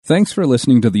Thanks for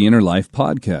listening to the Inner Life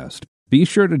Podcast. Be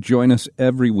sure to join us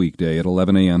every weekday at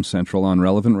 11 a.m. Central on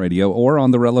Relevant Radio or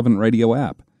on the Relevant Radio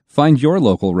app. Find your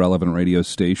local Relevant Radio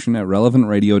station at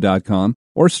relevantradio.com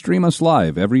or stream us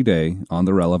live every day on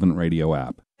the Relevant Radio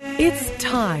app. It's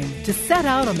time to set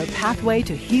out on the pathway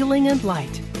to healing and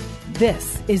light.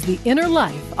 This is The Inner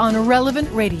Life on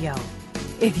Relevant Radio.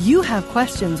 If you have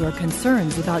questions or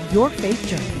concerns about your faith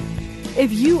journey,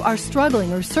 if you are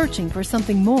struggling or searching for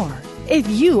something more, if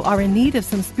you are in need of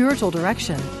some spiritual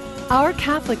direction, our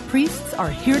Catholic priests are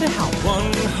here to help.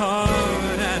 One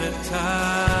heart at a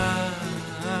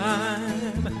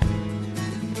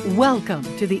time. Welcome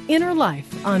to The Inner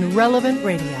Life on Relevant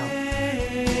Radio.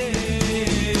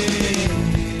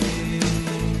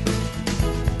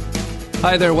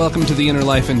 Hi there, welcome to The Inner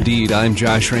Life Indeed. I'm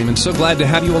Josh Raymond. So glad to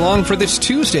have you along for this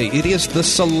Tuesday. It is the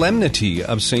solemnity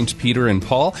of Saints Peter and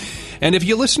Paul. And if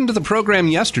you listened to the program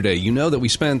yesterday, you know that we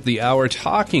spent the hour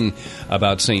talking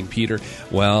about St. Peter.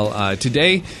 Well,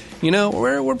 today,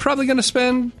 we're probably going to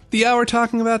spend the hour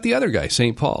talking about the other guy,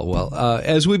 St. Paul. Well,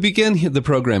 as we begin the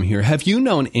program here, have you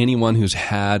known anyone who's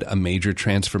had a major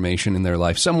transformation in their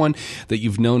life? Someone that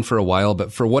you've known for a while,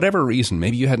 but for whatever reason,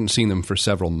 maybe you hadn't seen them for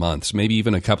several months, maybe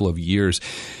even a couple of years.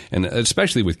 And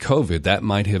especially with COVID, that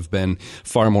might have been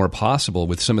far more possible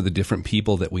with some of the different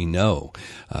people that we know,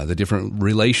 the different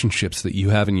relationships that you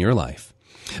have in your life.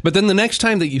 But then the next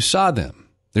time that you saw them,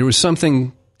 there was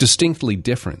something distinctly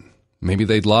different. Maybe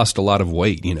they'd lost a lot of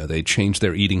weight, they changed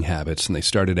their eating habits and they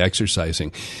started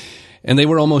exercising. And they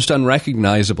were almost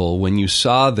unrecognizable when you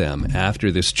saw them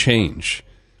after this change.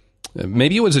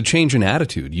 Maybe it was a change in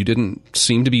attitude. You didn't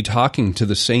seem to be talking to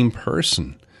the same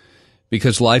person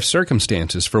because life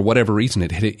circumstances, for whatever reason,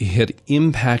 it had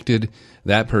impacted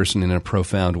that person in a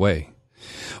profound way.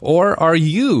 Or are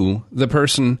you the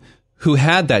person who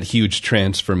had that huge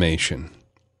transformation?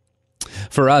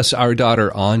 For us, our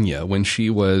daughter Anya, when she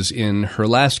was in her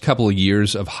last couple of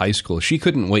years of high school, she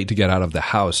couldn't wait to get out of the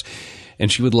house,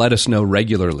 and she would let us know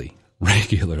regularly,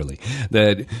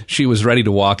 that she was ready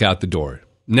to walk out the door,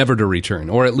 never to return,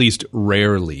 or at least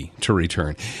rarely to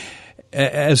return.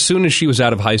 As soon as she was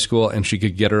out of high school and she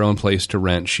could get her own place to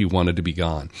rent, she wanted to be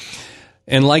gone.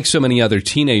 And like so many other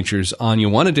teenagers, Anya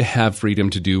wanted to have freedom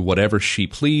to do whatever she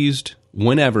pleased,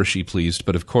 whenever she pleased,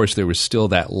 but of course there was still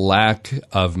that lack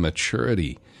of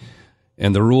maturity.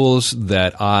 And the rules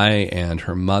that I and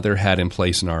her mother had in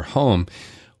place in our home,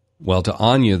 well, to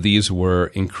Anya, these were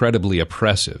incredibly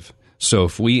oppressive. So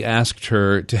if we asked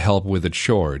her to help with a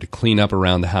chore, to clean up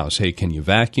around the house, hey, can you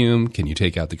vacuum? Can you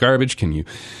take out the garbage? Can you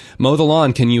mow the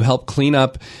lawn? Can you help clean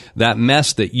up that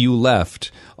mess that you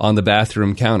left on the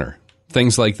bathroom counter?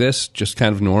 Things like this, just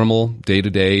kind of normal,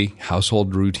 day-to-day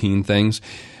household routine things.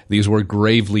 These were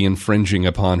gravely infringing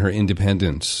upon her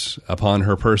independence, upon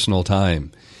her personal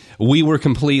time. We were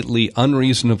completely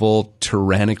unreasonable,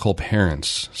 tyrannical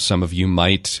parents. Some of you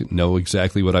might know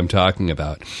exactly what I'm talking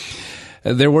about.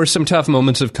 There were some tough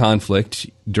moments of conflict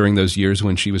during those years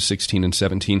when she was 16 and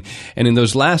 17. And in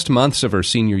those last months of her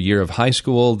senior year of high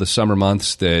school, the summer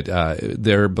months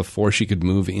there before she could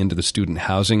move into the student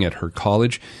housing at her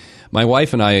college, my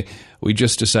wife and I, we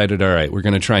just decided, all right, we're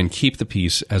going to try and keep the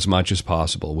peace as much as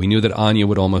possible. We knew that Anya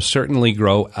would almost certainly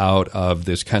grow out of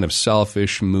this kind of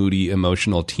selfish, moody,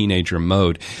 emotional teenager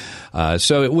mode.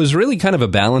 So it was really kind of a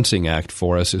balancing act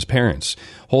for us as parents,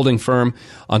 holding firm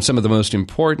on some of the most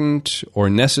important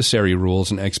or necessary rules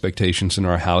and expectations in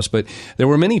our house. But there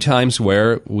were many times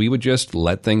where we would just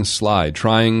let things slide,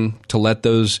 trying to let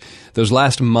those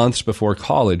last months before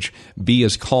college be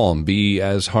as calm, be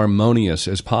as harmonious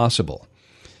as possible.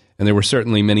 And there were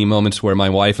certainly many moments where my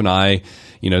wife and I,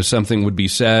 something would be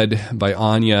said by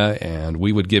Anya and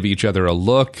we would give each other a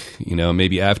look.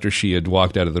 Maybe after she had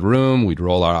walked out of the room, we'd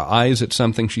roll our eyes at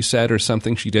something she said or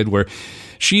something she did where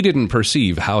she didn't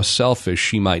perceive how selfish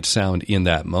she might sound in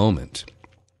that moment.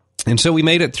 And so we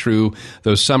made it through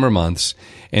those summer months,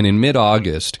 and in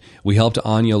mid-August, we helped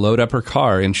Anya load up her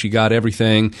car, and she got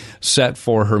everything set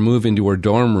for her move into her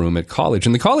dorm room at college.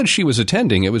 And the college she was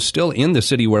attending, it was still in the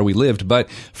city where we lived, but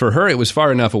for her, it was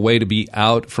far enough away to be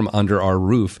out from under our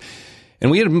roof. And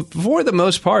we had, for the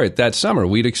most part, that summer,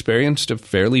 we'd experienced a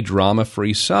fairly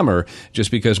drama-free summer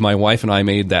just because my wife and I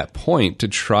made that point to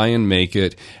try and make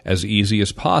it as easy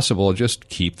as possible, just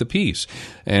keep the peace.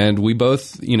 And we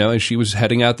both, as she was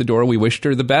heading out the door, we wished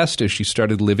her the best as she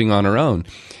started living on her own.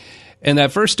 And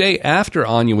that first day after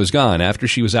Anya was gone, after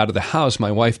she was out of the house,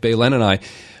 my wife, Baylen, and I,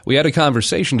 we had a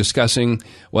conversation discussing,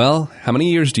 well, how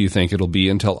many years do you think it'll be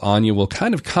until Anya will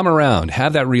kind of come around,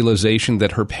 have that realization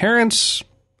that her parents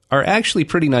are actually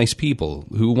pretty nice people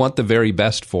who want the very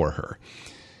best for her?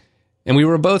 And we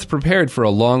were both prepared for a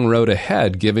long road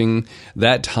ahead, giving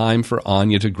that time for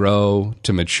Anya to grow,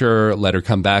 to mature, let her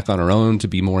come back on her own, to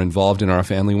be more involved in our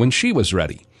family when she was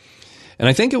ready. And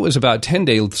I think it was about 10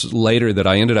 days later that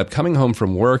I ended up coming home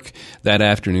from work that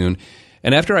afternoon.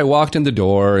 And after I walked in the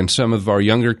door and some of our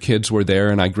younger kids were there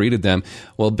and I greeted them,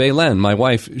 well, Belen, my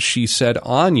wife, she said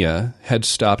Anya had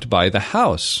stopped by the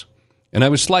house. And I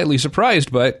was slightly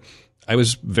surprised, but I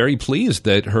was very pleased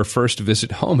that her first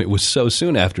visit home, it was so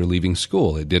soon after leaving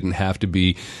school. It didn't have to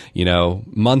be,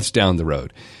 months down the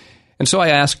road. And so I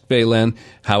asked Belen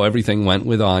how everything went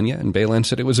with Anya, and Belen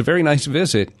said it was a very nice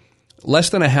visit. Less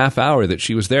than a half hour that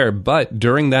she was there, but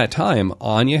during that time,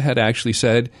 Anya had actually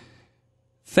said,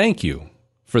 "Thank you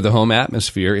for the home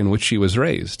atmosphere in which she was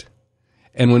raised."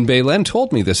 And when Belen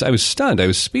told me this, I was stunned. I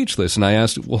was speechless, and I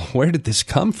asked, well, where did this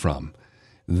come from?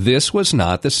 This was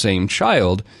not the same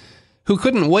child who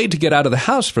couldn't wait to get out of the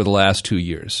house for the last 2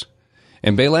 years.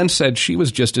 And Belen said she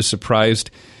was just as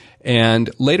surprised. And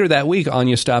later that week,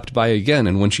 Anya stopped by again.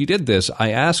 And when she did this,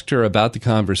 I asked her about the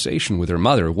conversation with her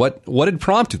mother. What had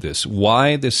prompted this?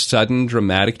 Why this sudden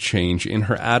dramatic change in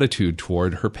her attitude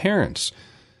toward her parents?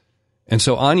 And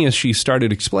so Anya, she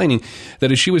started explaining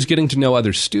that as she was getting to know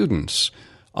other students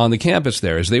on the campus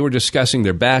there, as they were discussing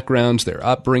their backgrounds, their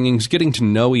upbringings, getting to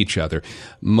know each other,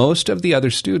 most of the other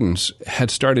students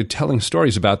had started telling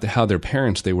stories about how their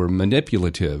parents, they were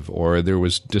manipulative, or there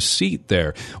was deceit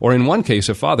there, or in one case,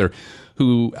 a father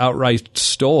who outright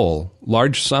stole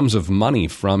large sums of money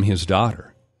from his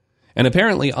daughter. And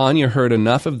apparently Anya heard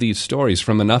enough of these stories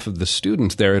from enough of the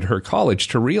students there at her college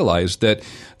to realize that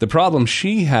the problems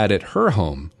she had at her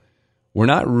home were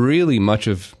not really much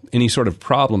of any sort of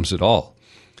problems at all.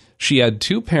 She had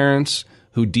two parents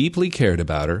who deeply cared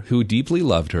about her, who deeply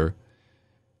loved her,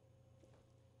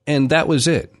 and that was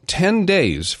it. 10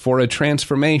 days for a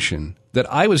transformation that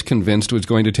I was convinced was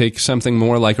going to take something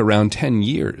more like around 10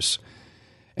 years.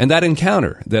 And that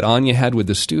encounter that Anya had with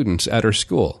the students at her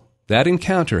school, that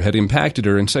encounter had impacted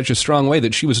her in such a strong way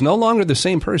that she was no longer the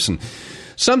same person.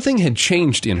 Something had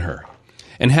changed in her.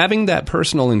 And having that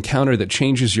personal encounter that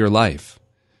changes your life,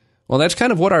 well, that's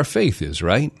kind of what our faith is,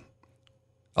 right?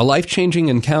 A life-changing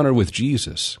encounter with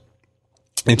Jesus.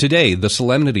 And today, the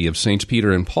solemnity of Saints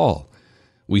Peter and Paul,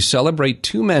 we celebrate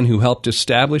two men who helped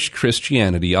establish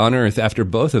Christianity on earth after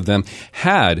both of them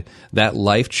had that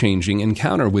life-changing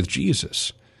encounter with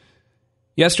Jesus.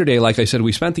 Yesterday, like I said,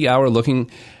 we spent the hour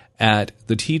looking at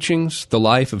the teachings, the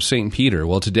life of St. Peter.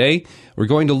 Well, today, we're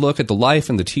going to look at the life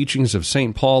and the teachings of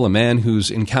St. Paul, a man whose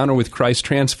encounter with Christ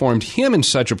transformed him in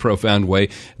such a profound way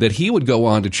that he would go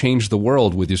on to change the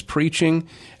world with his preaching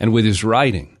and with his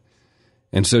writing.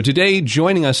 And so today,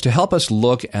 joining us to help us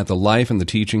look at the life and the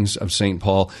teachings of St.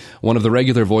 Paul, one of the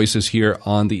regular voices here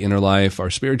on The Inner Life, our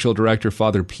spiritual director,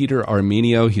 Father Peter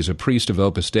Armenio. He's a priest of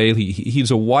Opus Dei.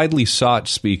 He's a widely sought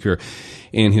speaker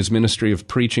in his ministry of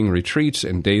preaching retreats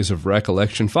and days of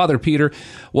recollection. Father Peter,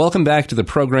 welcome back to the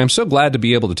program. So glad to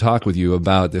be able to talk with you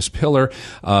about this pillar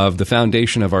of the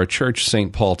foundation of our church,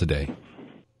 St. Paul, today.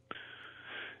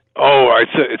 Oh,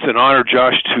 it's an honor,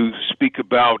 Josh, to speak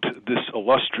about this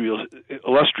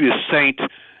illustrious saint,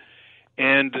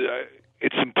 and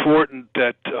it's important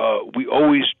that we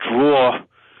always draw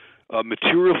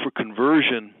material for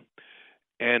conversion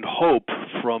and hope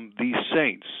from these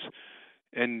saints.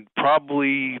 And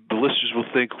probably the listeners will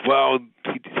think, well,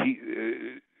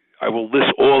 I will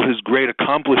list all his great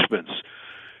accomplishments.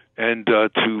 And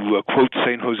to quote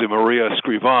Saint Josemaria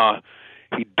Escrivá,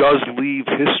 he does leave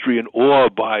history in awe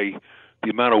by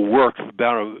the amount of work, the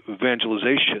amount of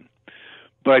evangelization.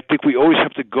 But I think we always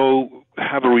have to go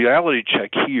have a reality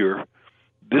check here.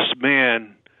 This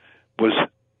man was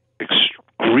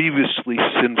grievously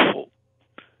sinful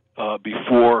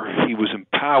before he was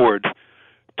empowered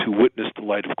to witness the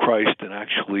light of Christ and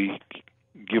actually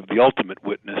give the ultimate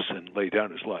witness and lay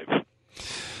down his life.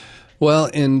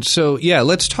 Well, and so,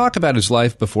 let's talk about his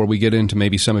life before we get into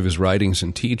maybe some of his writings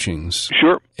and teachings.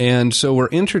 Sure. And so we're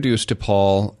introduced to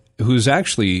Paul, who's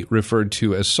actually referred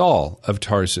to as Saul of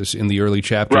Tarsus in the early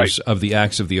chapters of the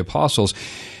Acts of the Apostles.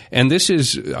 And this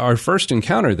is our first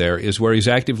encounter there, is where he's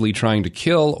actively trying to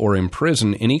kill or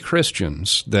imprison any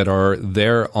Christians that are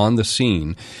there on the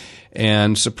scene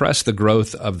and suppress the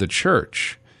growth of the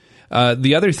church.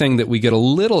 The other thing that we get a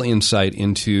little insight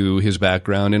into his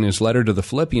background, in his letter to the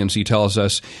Philippians, he tells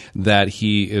us that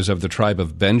he is of the tribe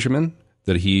of Benjamin,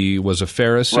 that he was a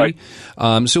Pharisee.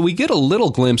 Right. So we get a little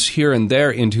glimpse here and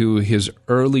there into his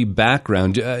early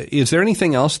background. Is there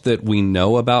anything else that we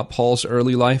know about Paul's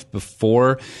early life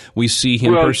before we see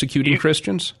him persecuting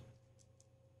Christians?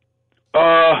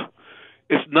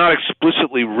 it's not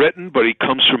explicitly written, but he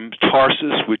comes from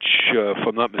Tarsus, which, if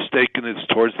I'm not mistaken, is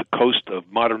towards the coast of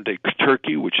modern-day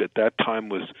Turkey, which at that time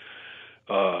was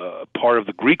part of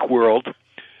the Greek world,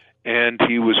 and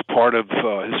he was part of,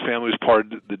 his family was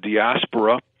part of the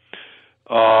diaspora.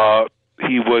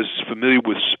 He was familiar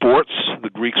with sports. The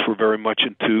Greeks were very much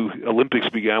into, Olympics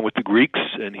began with the Greeks,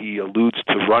 and he alludes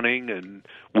to running and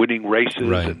winning races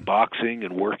and boxing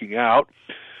and working out.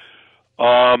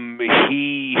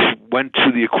 He went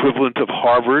to the equivalent of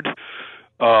Harvard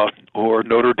or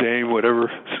Notre Dame,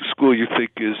 whatever school you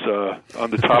think is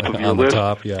on the top of your list.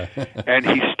 On the top, yeah. And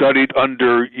he studied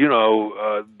under, he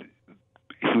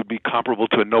would be comparable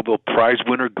to a Nobel Prize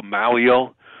winner,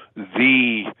 Gamaliel,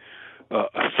 the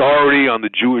authority on the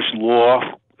Jewish law,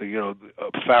 a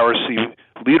Pharisee,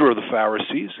 leader of the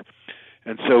Pharisees.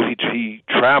 And so he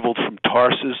traveled from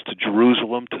Tarsus to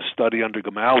Jerusalem to study under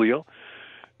Gamaliel.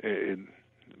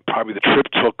 Probably the trip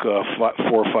took 4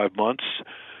 or 5 months.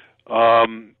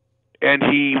 And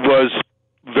he was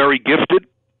very gifted,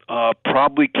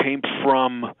 probably came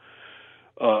from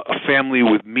a family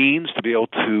with means to be able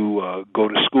to go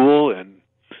to school and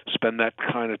spend that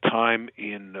kind of time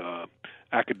in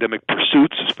academic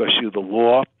pursuits, especially the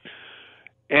law.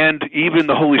 And even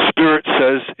the Holy Spirit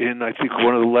says in, I think,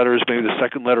 one of the letters, maybe the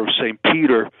second letter of St.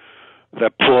 Peter,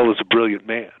 that Paul is a brilliant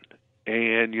man.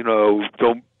 And,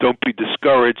 don't be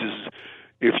discouraged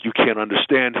if you can't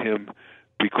understand him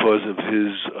because of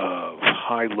his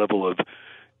high level of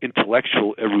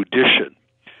intellectual erudition.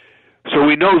 So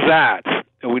we know that,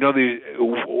 and we know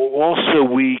also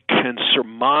we can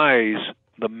surmise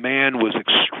the man was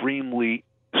extremely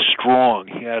strong.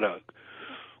 He had a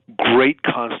great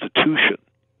constitution.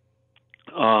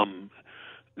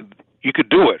 You could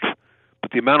do it,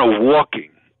 but the amount of walking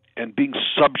and being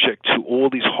subject to all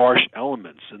these harsh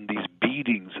elements and these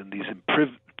beatings and these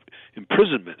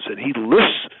imprisonments, and he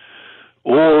lists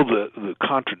all the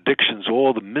contradictions,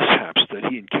 all the mishaps that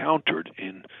he encountered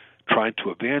in trying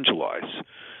to evangelize.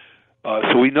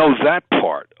 So we know that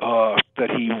part, that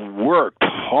he worked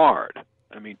hard.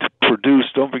 I mean, to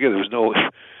produce, don't forget, there was no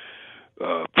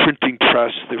printing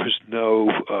press, there was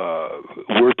no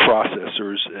word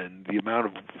processors, and the amount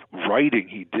of writing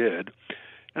he did.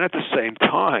 And at the same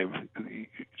time,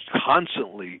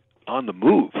 constantly on the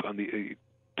move, on the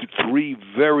 3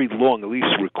 very long, at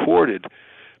least recorded,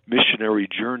 missionary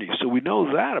journeys. So we know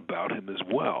that about him as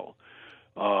well,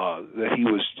 that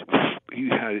he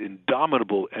had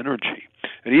indomitable energy.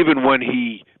 And even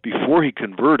before he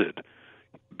converted,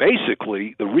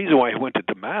 basically the reason why he went to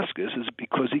Damascus is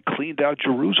because he cleaned out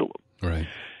Jerusalem. Right.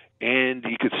 And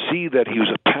you could see that he was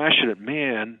a passionate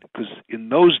man, because in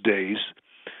those days,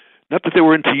 not that they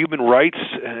were into human rights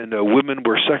and women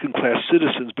were second-class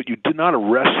citizens, but you did not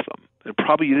arrest them, and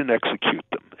probably you didn't execute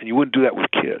them, and you wouldn't do that with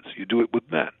kids. You do it with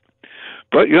men.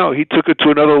 But, he took it to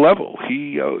another level.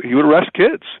 He would arrest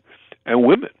kids and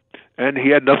women, and he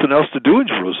had nothing else to do in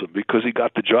Jerusalem because he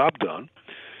got the job done.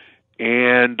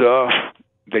 And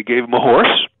they gave him a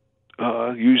horse.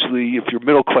 Usually, if you're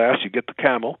middle class, you get the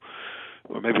camel,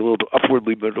 or maybe a little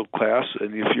upwardly middle class,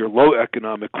 and if you're low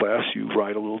economic class, you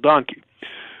ride a little donkey.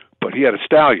 But he had a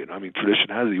stallion. I mean, tradition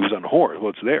has it he was on a horse. Well,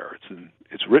 it's there.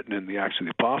 It's written in the Acts of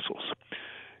the Apostles.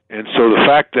 And so the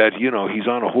fact that, he's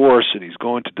on a horse and he's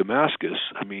going to Damascus,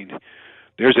 I mean,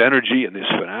 there's energy and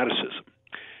there's fanaticism.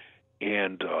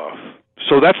 And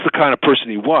so that's the kind of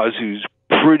person he was. He was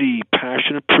pretty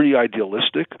passionate, pretty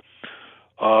idealistic,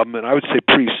 and I would say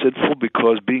pretty sinful,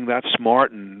 because being that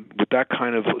smart and with that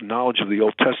kind of knowledge of the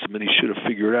Old Testament, he should have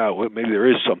figured out, well, maybe there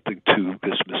is something to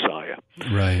this Messiah.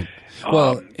 Right.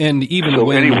 Well, and even so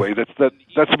when... anyway,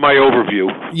 that's my overview.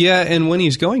 Yeah, and when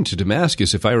he's going to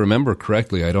Damascus, if I remember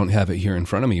correctly, I don't have it here in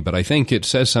front of me, but I think it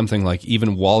says something like,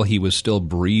 even while he was still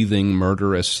breathing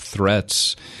murderous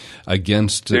threats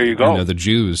against the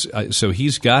Jews. So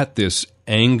he's got this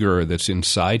anger that's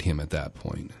inside him at that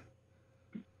point.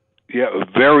 Yeah,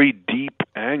 very deep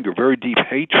anger, very deep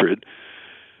hatred.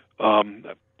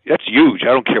 That's huge.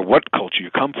 I don't care what culture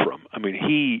you come from. I mean,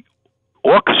 he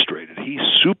orchestrated, he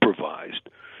supervised,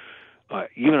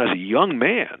 even as a young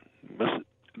man,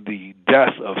 the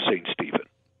death of St. Stephen.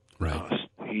 Right.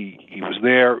 He was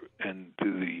there, and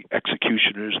the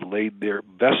executioners laid their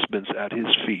vestments at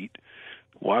his feet.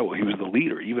 Why? Well, he was the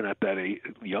leader, even at that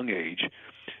young age,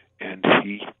 and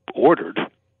he ordered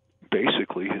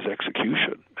basically his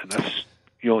execution. And that's,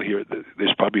 here,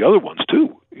 there's probably other ones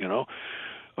too, So you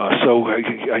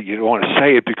don't want to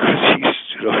say it because he's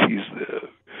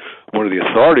one of the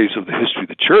authorities of the history of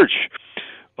the church,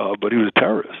 but he was a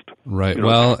terrorist. Right.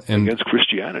 And against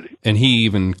Christianity. And he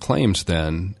even claims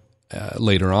then,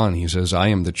 later on, he says, "I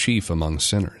am the chief among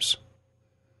sinners."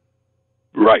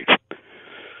 Right.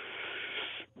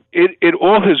 In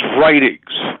all his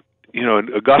writings, and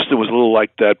Augustine was a little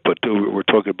like that, but we're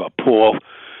talking about Paul.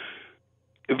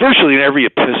 Virtually in every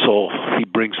epistle, he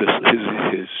brings his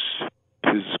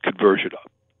conversion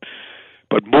up,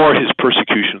 but more his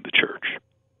persecution of the church.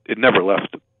 It never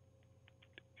left him.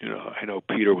 I know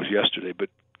Peter was yesterday, but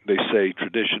they say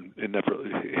tradition,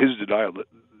 his denial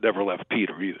never left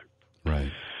Peter either.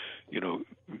 Right.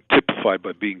 Typified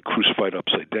by being crucified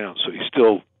upside down. So he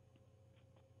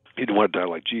didn't want to die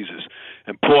like Jesus.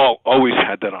 And Paul always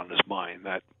had that on his mind,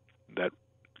 that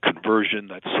conversion,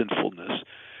 that sinfulness.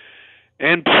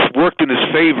 And worked in his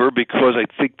favor because I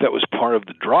think that was part of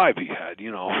the drive he had,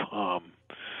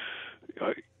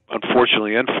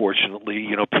 Unfortunately and fortunately,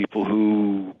 people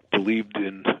who believed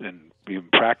in and even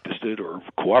practiced it or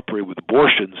cooperated with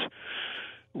abortions,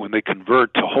 when they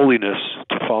convert to holiness,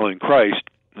 to following Christ,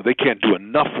 they can't do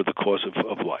enough for the cause of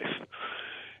life.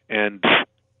 And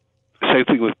same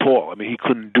thing with Paul. I mean, he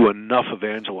couldn't do enough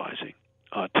evangelizing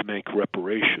to make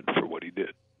reparation for what he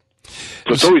did.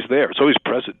 So it's always there. It's always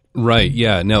present. Right.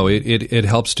 Yeah. No, it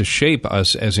helps to shape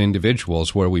us as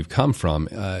individuals where we've come from,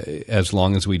 as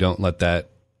long as we don't let that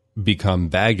become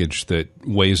baggage that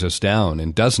weighs us down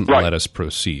and doesn't let us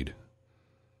proceed.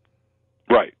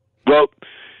 Right. Well,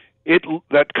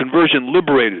 that conversion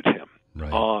liberated him.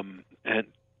 Right.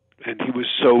 And he was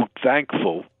so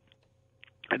thankful,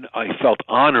 and I felt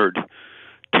honored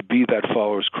to be that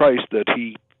follower of Christ that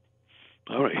he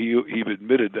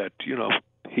admitted that,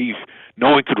 no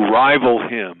one could rival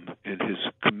him in his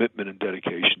commitment and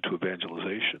dedication to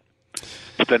evangelization.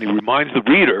 But then he reminds the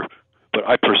reader, but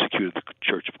I persecuted the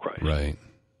Church of Christ. Right.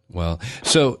 Well,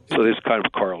 so there's kind of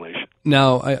a correlation.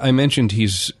 Now, I mentioned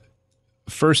he's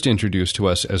first introduced to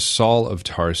us as Saul of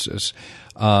Tarsus.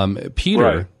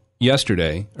 Peter,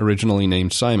 yesterday, originally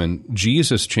named Simon,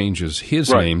 Jesus changes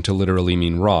his name to literally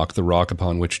mean rock, the rock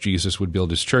upon which Jesus would build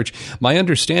his church. My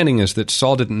understanding is that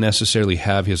Saul didn't necessarily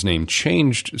have his name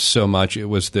changed so much. It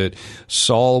was that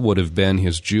Saul would have been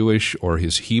his Jewish or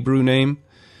his Hebrew name,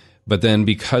 but then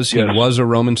because he was a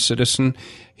Roman citizen,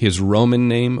 his Roman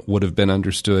name would have been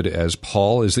understood as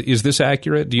Paul. Is this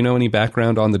accurate? Do you know any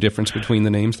background on the difference between the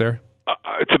names there?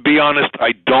 To be honest,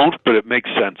 I don't, but it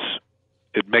makes sense.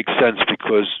 It makes sense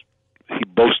because he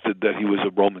boasted that he was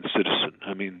a Roman citizen.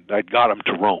 I mean, I got him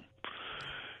to Rome.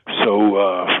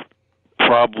 So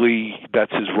probably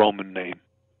that's his Roman name.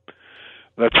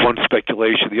 That's one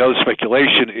speculation. The other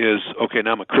speculation is, okay,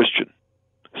 now I'm a Christian,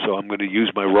 so I'm going to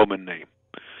use my Roman name.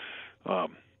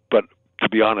 But to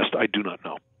be honest, I do not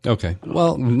know. Okay.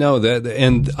 Well, no,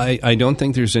 and I don't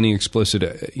think there's any explicit,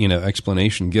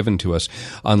 explanation given to us,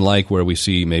 unlike where we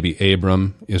see maybe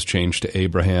Abram is changed to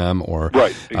Abraham, or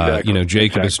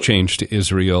Jacob is changed to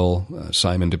Israel,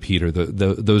 Simon to Peter.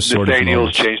 Those sort of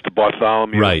Nathaniel's changed to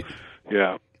Bartholomew. Right.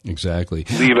 Yeah. Exactly.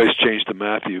 Levi's changed to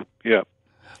Matthew. Yeah.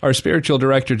 Our spiritual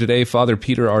director today, Father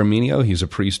Peter Armenio, he's a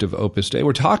priest of Opus Dei.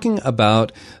 We're talking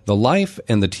about the life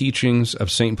and the teachings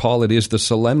of St. Paul. It is the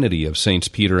solemnity of Saints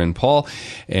Peter and Paul.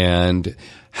 And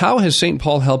how has St.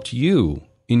 Paul helped you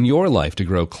in your life to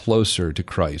grow closer to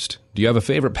Christ? Do you have a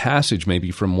favorite passage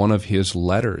maybe from one of his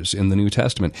letters in the New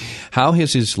Testament? How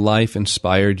has his life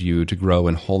inspired you to grow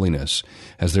in holiness?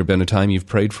 Has there been a time you've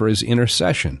prayed for his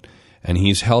intercession and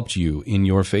he's helped you in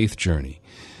your faith journey?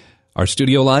 Our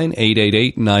studio line,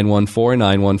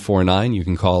 888-914-9149. You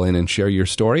can call in and share your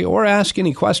story or ask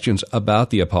any questions about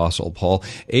the Apostle Paul,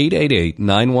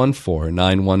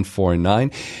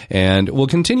 888-914-9149. And we'll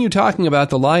continue talking about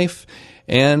the life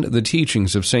and the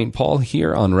teachings of St. Paul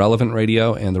here on Relevant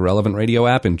Radio and the Relevant Radio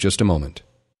app in just a moment.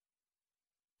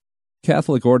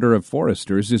 Catholic Order of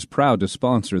Foresters is proud to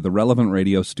sponsor the Relevant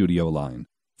Radio studio line.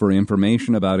 For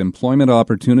information about employment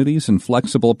opportunities and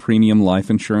flexible premium life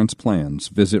insurance plans,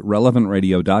 visit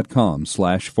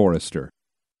relevantradio.com/forester.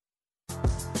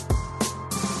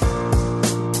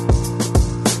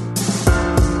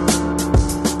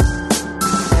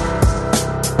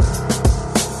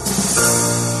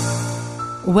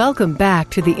 Welcome back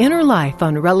to The Inner Life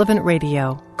on Relevant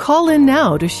Radio. Call in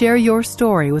now to share your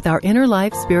story with our Inner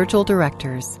Life spiritual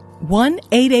directors.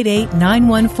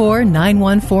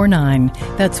 1-888-914-9149.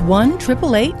 That's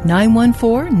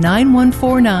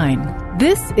 1-888-914-9149.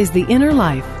 This is The Inner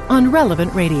Life on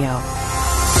Relevant Radio.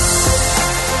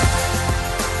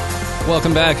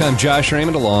 Welcome back. I'm Josh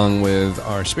Raymond, along with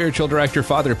our spiritual director,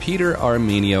 Father Peter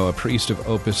Armenio, a priest of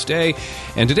Opus Dei.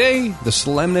 And today, the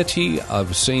solemnity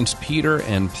of Saints Peter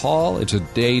and Paul. It's a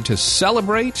day to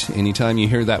celebrate. Anytime you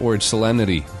hear that word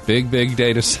solemnity, big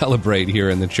day to celebrate here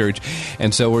in the church.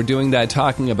 And so we're doing that,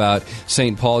 talking about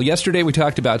St. Paul. Yesterday, we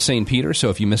talked about St. Peter. So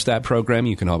if you missed that program,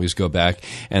 you can always go back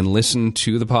and listen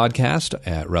to the podcast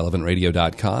at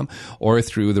relevantradio.com or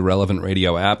through the Relevant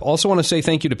Radio app. Also want to say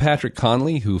thank you to Patrick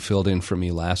Conley, who filled in for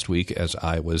me last week as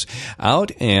I was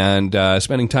out and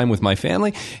spending time with my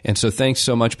family. And so thanks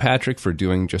so much, Patrick, for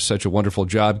doing just such a wonderful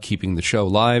job keeping the show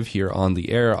live here on the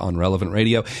air on Relevant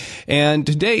Radio. And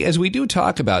today, as we do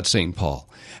talk about St. Paul,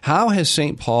 how has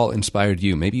St. Paul inspired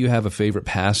you? Maybe you have a favorite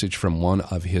passage from one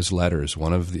of his letters,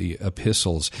 one of the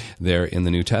epistles there in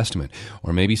the New Testament.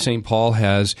 Or maybe St. Paul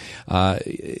has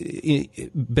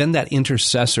been that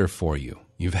intercessor for you.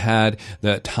 You've had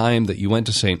that time that you went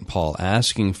to St. Paul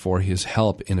asking for his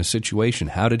help in a situation.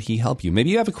 How did he help you?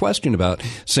 Maybe you have a question about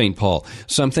St. Paul,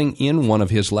 something in one of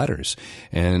his letters.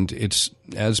 And it's,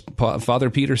 as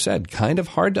Father Peter said, kind of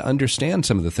hard to understand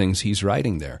some of the things he's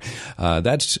writing there.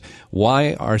 That's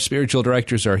why our spiritual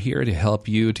directors are here, to help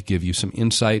you, to give you some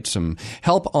insight, some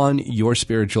help on your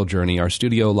spiritual journey. Our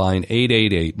studio line,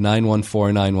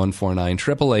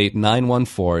 888-914-9149,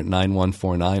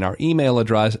 888-914-9149. Our email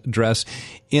address,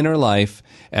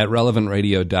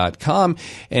 innerlife@relevantradio.com.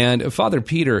 And Father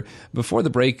Peter, before the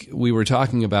break, we were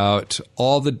talking about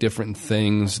all the different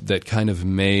things that kind of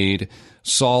made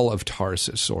Saul of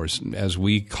Tarsus, or as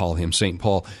we call him, St.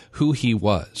 Paul, who he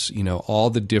was,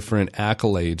 all the different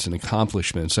accolades and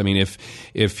accomplishments. I mean,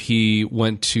 if he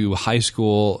went to high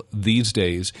school these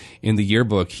days, in the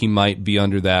yearbook, he might be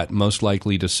under that most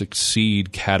likely to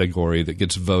succeed category that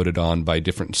gets voted on by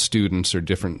different students or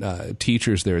different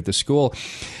teachers there at the school.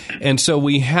 And so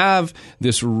we have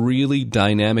this really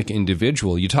dynamic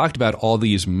individual. You talked about all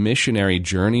these missionary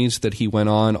journeys that he went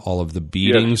on, all of the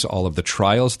beatings, all of the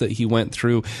trials that he went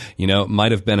through.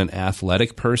 Might have been an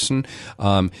athletic person,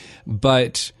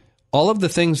 but all of the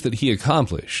things that he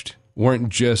accomplished weren't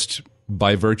just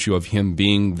by virtue of him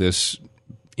being this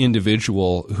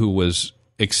individual who was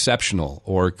exceptional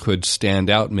or could stand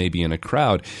out maybe in a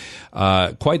crowd.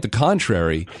 Quite the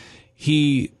contrary.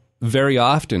 He very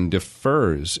often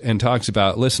defers and talks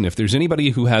about, listen, if there's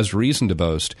anybody who has reason to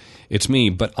boast, it's me,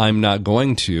 but I'm not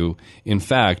going to. In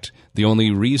fact, the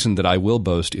only reason that I will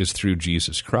boast is through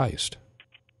Jesus Christ.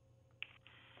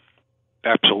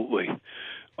 Absolutely.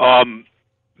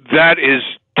 That is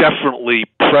definitely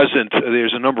present.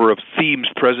 There's a number of themes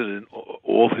present in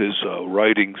all his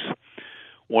writings.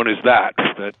 One is that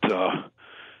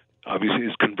obviously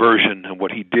his conversion and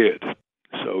what he did.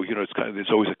 So, there's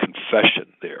always a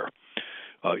confession there,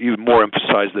 even more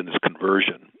emphasized than his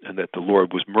conversion, and that the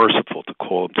Lord was merciful to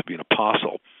call him to be an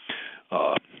apostle,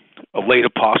 a late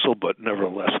apostle, but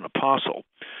nevertheless an apostle.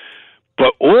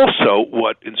 But also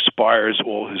what inspires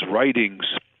all his writings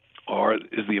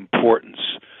is the importance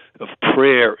of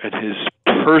prayer and his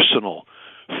personal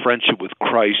friendship with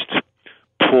Christ.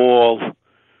 Paul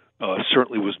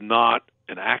certainly was not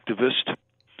an activist.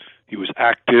 He was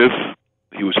active.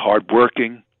 He was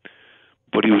hardworking,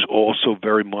 but he was also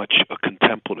very much a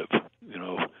contemplative,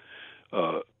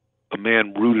 a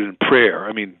man rooted in prayer.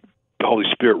 I mean, the Holy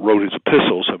Spirit wrote his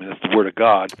epistles. I mean, that's the Word of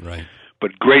God. Right.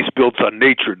 But grace built on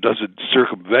nature doesn't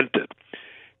circumvent it.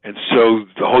 And so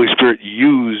the Holy Spirit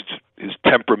used his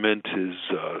temperament, his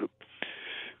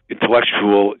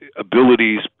intellectual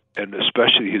abilities, and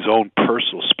especially his own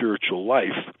personal spiritual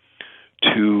life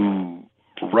to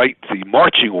write the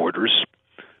marching orders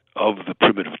of the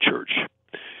primitive church.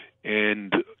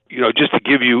 And, just to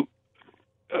give you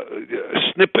a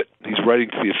snippet, he's writing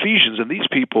to the Ephesians, and these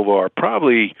people are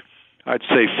probably, I'd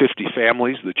say, 50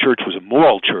 families. The church was a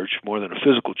moral church more than a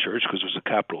physical church because it was a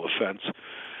capital offense.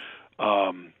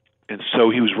 And so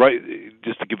he was right,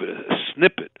 just to give it a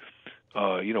snippet,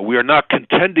 we are not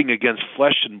contending against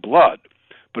flesh and blood,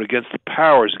 but against the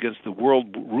powers, against the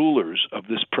world rulers of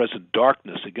this present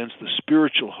darkness, against the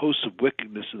spiritual hosts of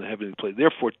wickedness in the heavenly place.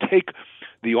 Therefore, take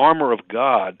the armor of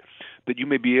God, that you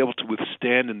may be able to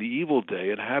withstand in the evil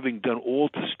day, and having done all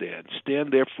to stand.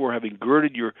 Stand therefore, having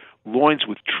girded your loins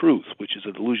with truth, which is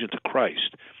an allusion to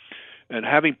Christ, and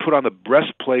having put on the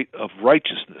breastplate of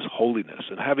righteousness, holiness,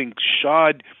 and having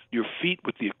shod your feet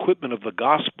with the equipment of the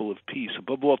gospel of peace,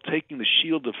 above all taking the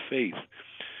shield of faith.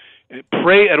 And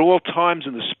pray at all times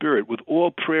in the Spirit, with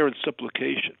all prayer and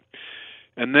supplication.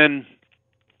 And then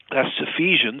that's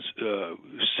Ephesians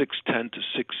 6:10 to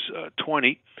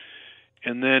 6:20.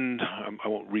 And then, I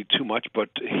won't read too much, but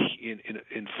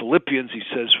in Philippians he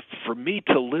says, for me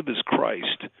to live is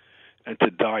Christ, and to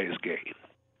die is gain.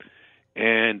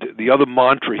 And the other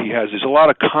mantra he has, there's a lot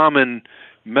of common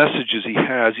messages he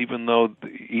has, even though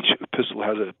each epistle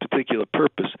has a particular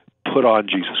purpose. Put on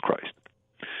Jesus Christ,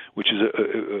 which is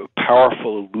a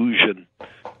powerful allusion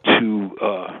to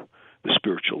the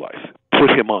spiritual life. Put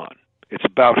him on. It's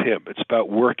about him. It's about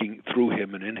working through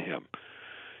him and in him.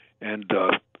 And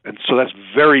so that's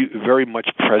very, very much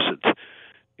present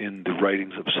in the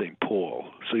writings of St. Paul.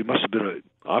 So he must have been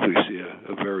obviously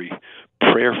a very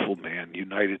prayerful man,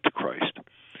 united to Christ,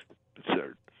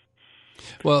 etc.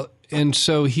 Well, and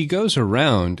so he goes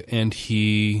around and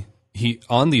he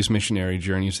on these missionary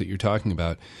journeys that you're talking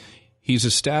about, he's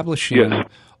establishing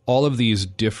all of these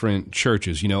different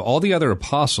churches. You know, all the other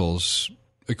apostles,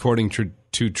 according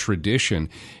to tradition,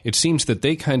 it seems that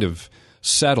they kind of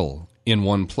settle in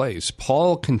one place.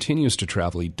 Paul continues to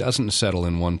travel. He doesn't settle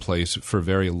in one place for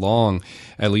very long,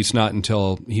 at least not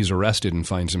until he's arrested and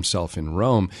finds himself in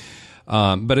Rome.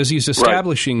 But as he's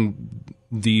establishing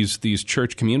these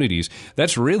church communities,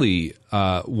 that's really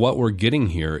what we're getting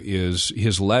here is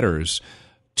his letters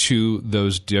to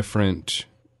those different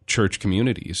church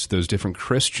communities, those different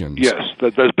Christians. Yes,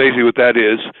 that's basically what that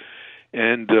is.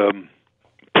 And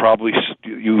probably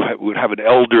you would have an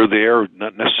elder there,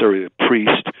 not necessarily a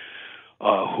priest,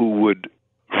 who would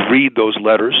read those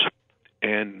letters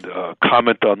and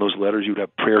comment on those letters. You'd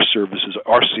have prayer services.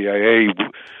 RCIA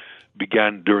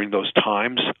began during those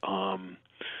times, and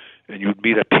you'd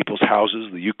meet at people's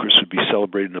houses. The Eucharist would be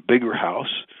celebrated in a bigger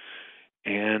house,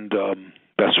 and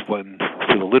that's when,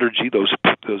 for the liturgy, those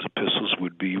epistles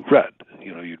would be read.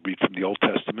 You know, you'd read from the Old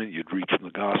Testament, you'd read from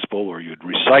the Gospel, or you'd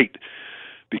recite,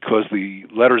 because the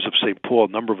letters of St. Paul,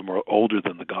 a number of them are older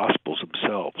than the Gospels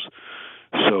themselves.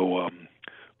 So,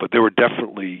 but they were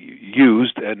definitely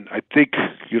used, and I think,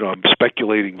 I'm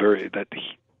speculating that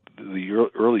the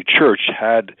early church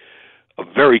had a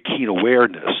very keen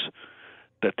awareness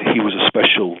that he was a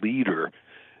special leader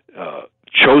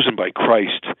chosen by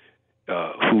Christ,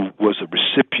 who was a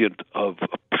recipient of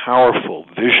a powerful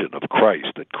vision of Christ,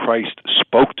 that Christ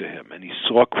spoke to him, and he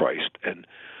saw Christ and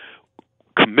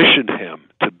commissioned him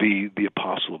to be the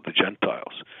apostle of the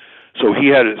Gentiles. So he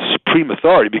had a supreme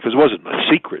authority, because it wasn't a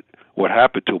secret what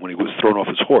happened to him when he was thrown off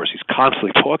his horse. He's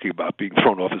constantly talking about being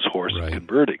thrown off his horse and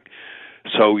converting.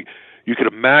 So you can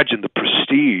imagine the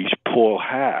prestige Paul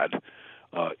had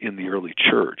in the early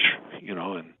church,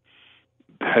 and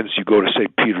hence you go to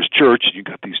St. Peter's Church, and you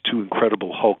got these two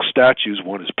incredible Hulk statues.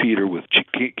 One is Peter with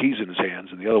keys in his hands,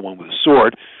 and the other one with a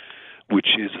sword, which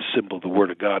is a symbol of the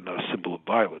Word of God, not a symbol of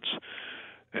violence.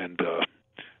 And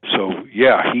so,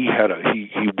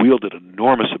 he wielded an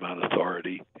enormous amount of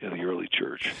authority in the early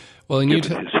church. Well, and his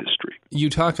history. You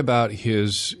talk about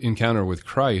his encounter with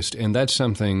Christ, and that's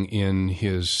something in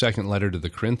his second letter to the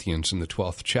Corinthians in the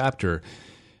 12th chapter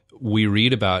we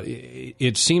read about.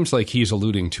 It seems like he's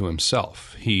alluding to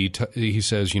himself. He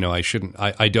says,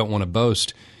 I don't want to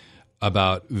boast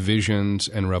about visions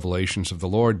and revelations of the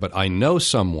Lord, but I know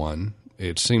someone.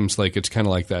 It seems like it's kind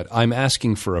of like that I'm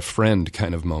asking for a friend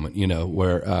kind of moment,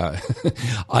 where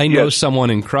I know someone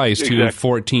in Christ who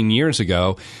 14 years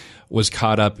ago was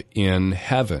caught up in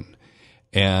heaven.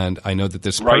 And I know that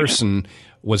this person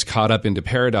was caught up into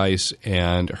paradise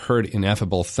and heard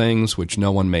ineffable things which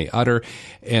no one may utter.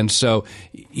 And so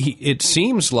it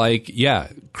seems like,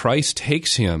 Christ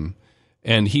takes him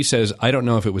and he says, I don't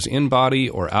know if it was in body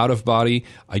or out of body.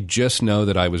 I just know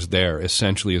that I was there,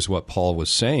 essentially is what Paul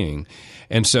was saying.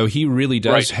 And so he really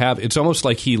does have, it's almost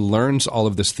like he learns all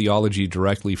of this theology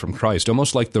directly from Christ,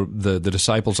 almost like the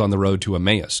disciples on the road to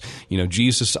Emmaus.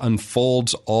 Jesus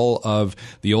unfolds all of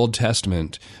the Old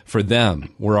Testament for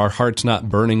them. Were our hearts not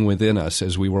burning within us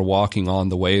as we were walking on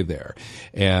the way there?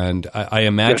 And I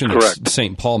imagine that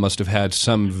St. Paul must have had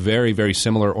some very, very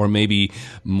similar or maybe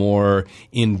more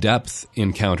in-depth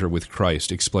encounter with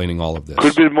Christ explaining all of this.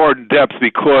 Could be more in-depth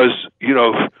because,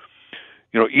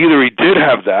 either he did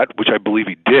have that, which I believe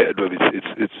he did, but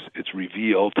it's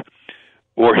revealed,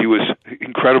 or he was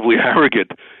incredibly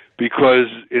arrogant, because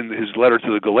in his letter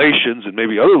to the Galatians and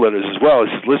maybe other letters as well,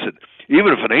 he says, listen,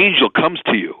 even if an angel comes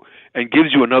to you and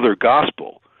gives you another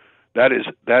gospel, that is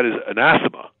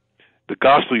anathema. The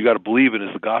gospel you got to believe in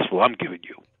is the gospel I'm giving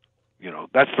you.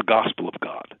 That's the gospel of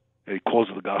God. And he calls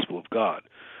it the gospel of God.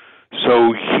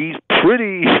 So he's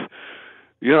pretty,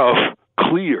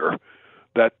 clear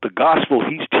that the gospel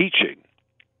he's teaching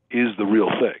is the real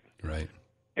thing. Right.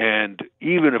 And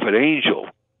even if an angel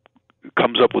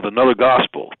comes up with another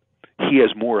gospel, he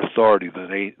has more authority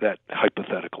than that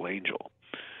hypothetical angel.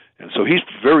 And so he's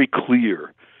very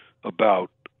clear about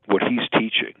what he's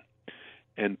teaching.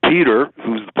 And Peter,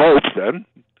 who's the Pope then,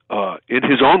 in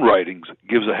his own writings,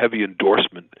 gives a heavy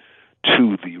endorsement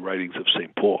to the writings of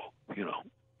St. Paul.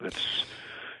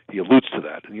 He alludes to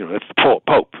that. That's the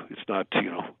Pope. It's not,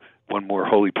 one more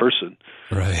holy person.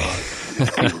 Right.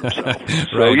 It's Peter himself.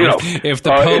 So, right. If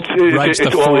the Pope writes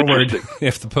the foreword,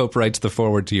 if the Pope writes the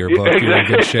foreword to your book, exactly. You're in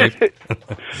good shape.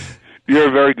 You're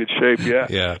in very good shape, yeah.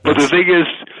 Yeah. But the thing is,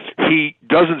 he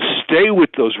doesn't stay with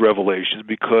those revelations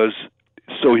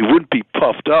so he wouldn't be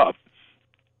puffed up.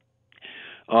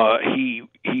 He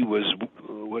was,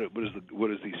 what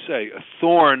does he say? A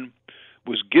thorn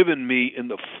was given me in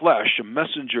the flesh, a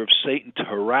messenger of Satan to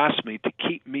harass me, to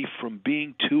keep me from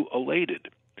being too elated.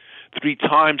 3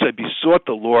 times I besought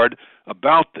the Lord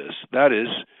about this, that is,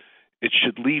 it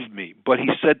should leave me. But he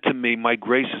said to me, my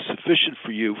grace is sufficient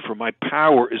for you, for my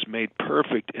power is made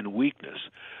perfect in weakness.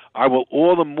 I will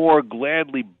all the more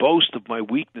gladly boast of my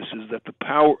weaknesses, that the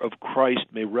power of Christ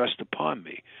may rest upon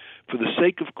me. For the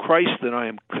sake of Christ, then, I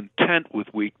am content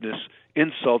with weakness,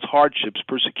 insults, hardships,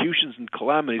 persecutions, and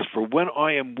calamities. For when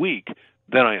I am weak,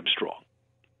 then I am strong.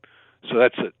 So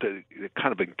it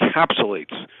kind of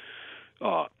encapsulates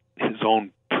his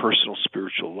own personal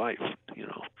spiritual life.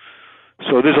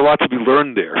 So there's a lot to be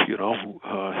learned there.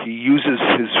 He uses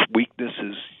his weakness,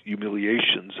 his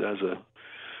humiliations, as a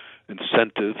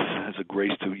incentive, as a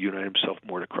grace to unite himself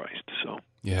more to Christ. So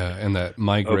yeah, and that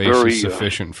my grace is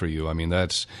sufficient for you. I mean,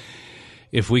 that's,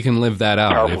 if we can live that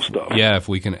out. Powerful stuff. Yeah, if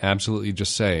we can absolutely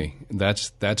just say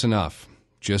that's enough.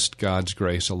 Just God's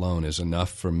grace alone is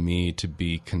enough for me to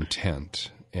be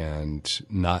content and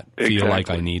not feel like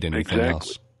I need anything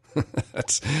else.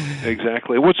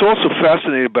 Exactly. What's also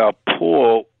fascinating about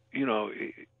Paul, is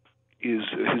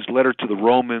his letter to the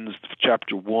Romans,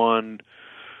 chapter 1.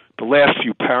 The last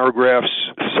few paragraphs,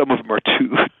 some of them are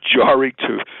too jarring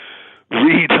to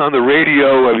read on the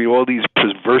radio. I mean, all these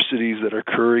perversities that are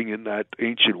occurring in that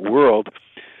ancient world.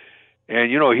 And,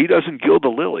 he doesn't gild the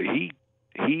lily.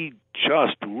 He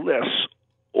just lists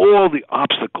all the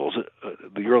obstacles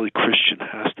the early Christian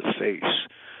has to face.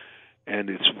 And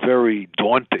it's very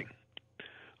daunting.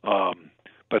 But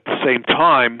at the same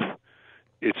time,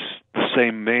 it's the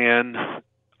same man.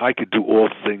 I could do all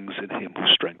things in him who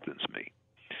strengthens me.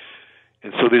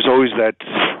 And so there's always that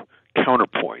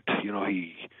counterpoint. He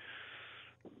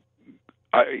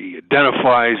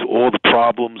identifies all the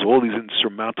problems, all these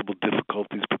insurmountable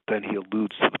difficulties, but then he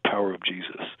alludes to the power of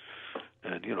Jesus.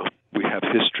 And, we have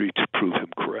history to prove him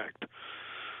correct.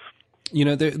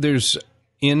 There's,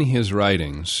 in his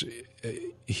writings,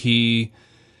 he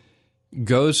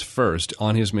goes first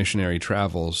on his missionary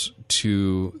travels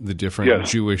to the different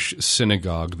Jewish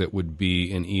synagogue that would be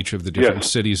in each of the different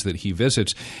cities that he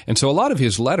visits. And so a lot of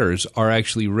his letters are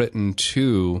actually written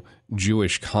to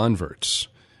Jewish converts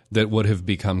that would have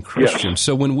become Christians.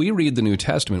 So when we read the New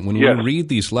Testament, when we read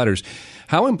these letters,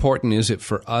 how important is it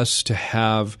for us to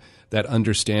have that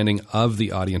understanding of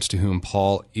the audience to whom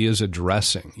Paul is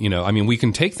addressing? We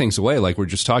can take things away like we're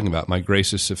just talking about. My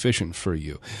grace is sufficient for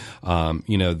you. We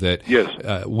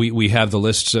have the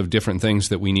lists of different things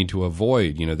that we need to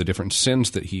avoid, the different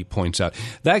sins that he points out.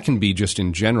 That can be just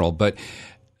in general, but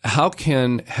how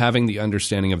can having the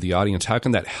understanding of the audience, how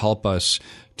can that help us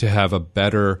to have a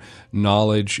better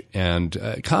knowledge and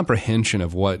comprehension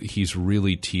of what he's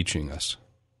really teaching us?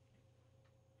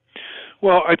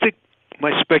 Well, I think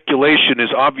my speculation is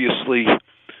obviously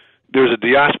there's a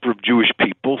diaspora of Jewish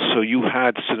people, so you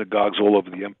had synagogues all over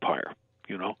the empire,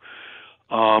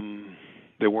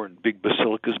 They weren't big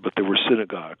basilicas, but there were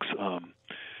synagogues. And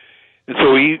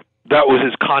so that was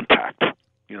his contact.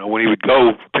 When he would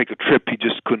go take a trip, he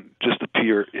just couldn't just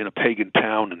appear in a pagan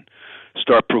town and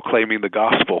start proclaiming the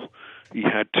gospel. He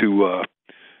had to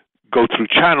go through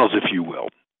channels, if you will.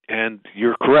 And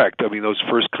you're correct. I mean, those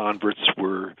first converts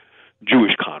were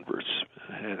Jewish converts,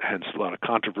 and hence a lot of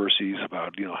controversies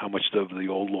about, how much of the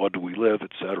old law do we live,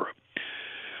 etc.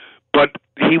 But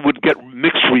he would get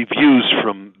mixed reviews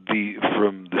from the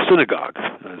synagogue,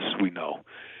 as we know,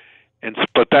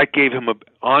 but that gave him an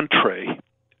entree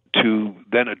to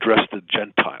then address the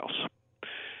Gentiles,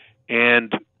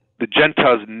 and the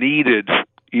Gentiles needed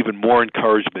even more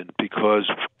encouragement because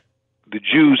the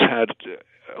Jews had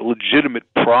a legitimate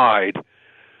pride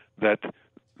that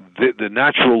the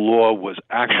natural law was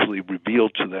actually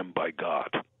revealed to them by God.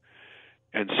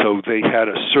 And so they had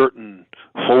a certain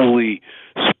holy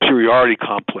superiority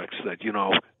complex that,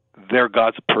 their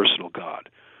God's a personal God,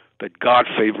 that God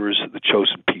favors the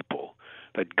chosen people,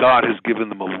 that God has given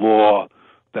them a law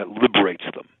that liberates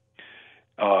them.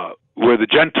 Where the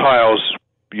Gentiles,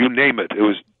 you name it, it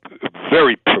was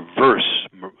very perverse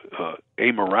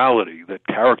amorality that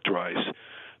characterized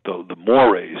the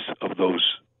mores of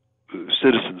those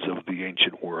citizens of the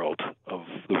ancient world of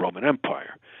the Roman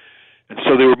Empire. And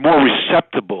so they were more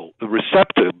receptive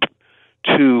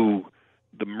to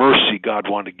the mercy God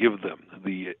wanted to give them,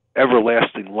 the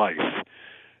everlasting life,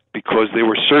 because they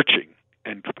were searching,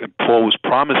 and Paul was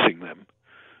promising them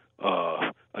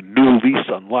a new lease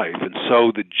on life. And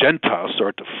so the Gentiles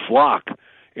started to flock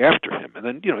after him. And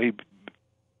then, he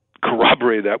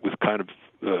corroborated that with kind of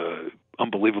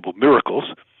unbelievable miracles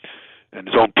and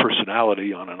his own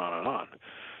personality, on and on and on.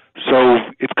 So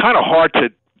it's kind of hard to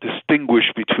distinguish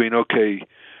between, okay,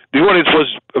 the audience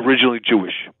was originally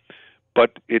Jewish,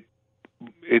 but it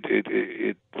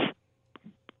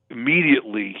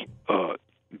immediately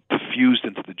diffused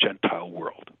into the Gentile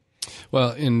world.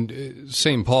 Well, in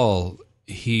St. Paul,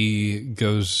 he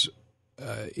goes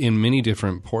in many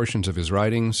different portions of his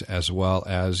writings, as well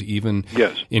as even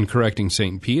in correcting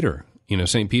St. Peter.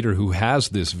 St. Peter, who has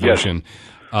this vision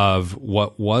of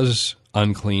what was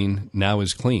unclean now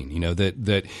is clean.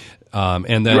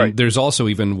 And then there's also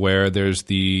even where there's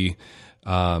the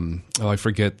I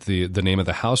forget the name of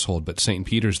the household, but St.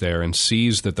 Peter's there and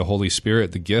sees that the Holy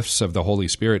Spirit, the gifts of the Holy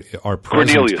Spirit are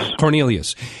present.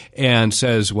 Cornelius. And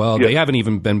says, well, they haven't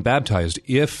even been baptized.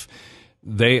 If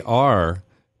they are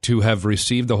to have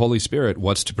received the Holy Spirit,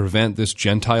 what's to prevent this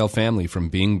Gentile family from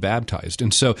being baptized?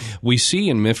 And so we see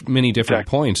in many different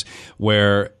points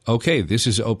where, okay, this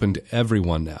is open to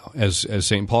everyone now. As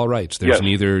St. Paul writes, there's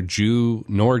neither Jew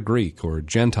nor Greek or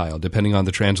Gentile, depending on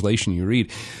the translation you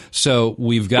read. So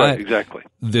we've got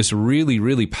this really,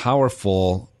 really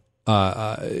powerful,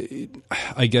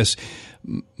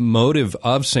 motive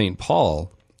of St.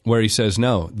 Paul, where he says,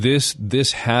 no,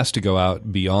 this has to go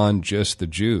out beyond just the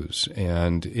Jews.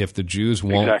 And if the Jews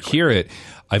won't hear it,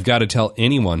 I've got to tell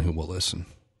anyone who will listen.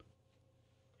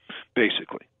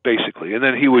 Basically. And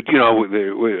then he would, I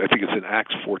think it's in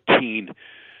Acts 14,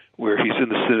 where he's in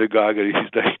the synagogue and he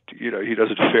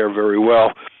doesn't fare very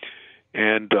well.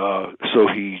 And so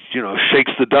he,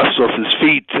 shakes the dust off his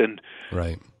feet and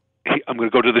I'm going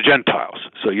to go to the Gentiles.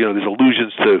 So, there's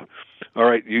allusions to, all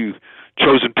right, you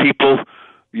chosen people,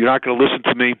 you're not going to listen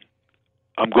to me,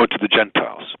 I'm going to the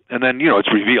Gentiles. And then,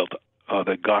 it's revealed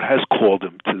that God has called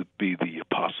him to be the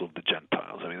apostle of the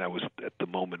Gentiles. I mean, that was at the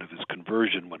moment of his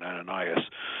conversion when Ananias,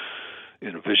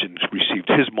 in a vision, received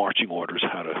his marching orders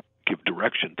how to give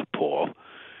direction to Paul.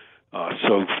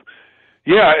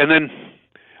 And then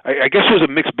I guess it was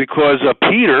a mix because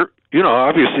Peter,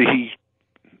 obviously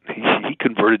he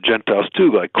converted Gentiles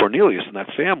too, like Cornelius and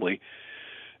that family.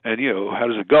 And, how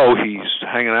does it go? He's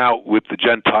hanging out with the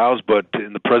Gentiles, but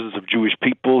in the presence of Jewish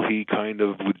people, he kind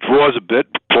of withdraws a bit.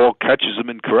 Paul catches him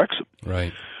and corrects him.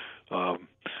 Right. So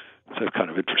that's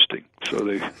kind of interesting. So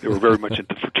they were very much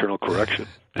into fraternal correction.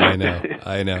 I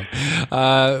know.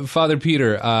 Father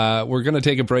Peter, we're going to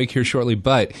take a break here shortly,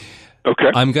 but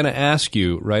I'm going to ask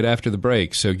you right after the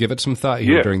break, so give it some thought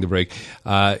here during the break,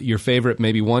 your favorite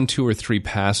maybe 1, 2, or 3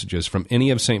 passages from any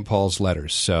of St. Paul's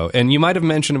letters. So, and you might have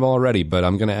mentioned them already, but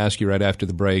I'm going to ask you right after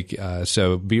the break,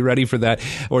 so be ready for that.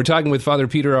 We're talking with Father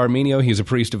Peter Armenio. He's a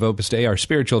priest of Opus Dei, our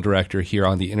spiritual director here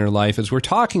on The Inner Life, as we're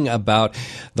talking about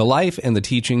the life and the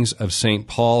teachings of St.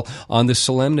 Paul on the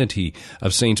solemnity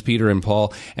of Saints Peter and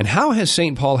Paul, and how has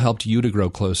St. Paul helped you to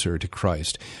grow closer to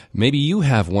Christ? Maybe you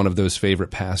have one of those favorite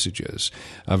passages,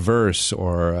 a verse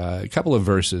or a couple of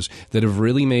verses that have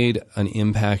really made an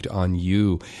impact on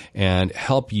you and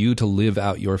help you to live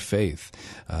out your faith.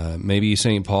 Maybe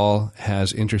St. Paul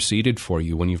has interceded for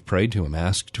you when you've prayed to him,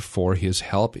 asked for his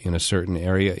help in a certain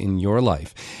area in your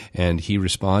life, and he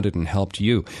responded and helped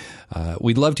you.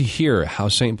 We'd love to hear how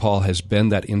St. Paul has been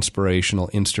that inspirational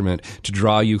instrument to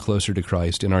draw you closer to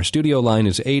Christ. And our studio line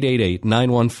is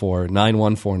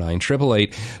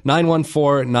 888-914-9149,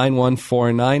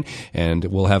 888-914-9149. And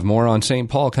we'll have more on St.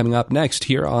 Paul coming up next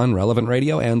here on Relevant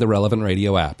Radio and the Relevant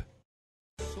Radio app.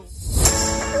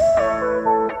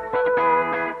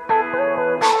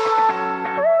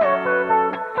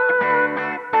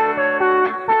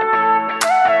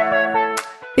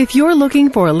 If you're looking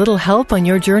for a little help on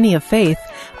your journey of faith,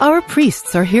 our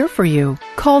priests are here for you.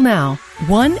 Call now,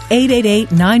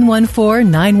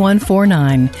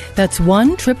 1-888-914-9149. That's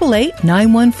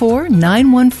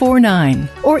 1-888-914-9149.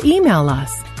 Or email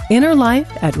us,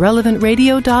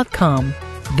 innerlife@relevantradio.com.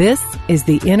 This is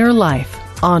The Inner Life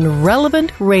on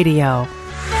Relevant Radio.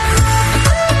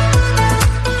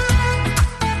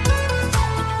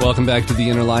 Welcome back to The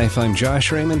Inner Life. I'm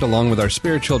Josh Raymond, along with our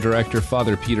spiritual director,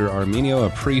 Father Peter Armenio,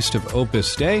 a priest of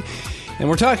Opus Dei. And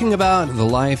we're talking about the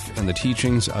life and the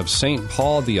teachings of St.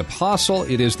 Paul the Apostle.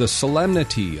 It is the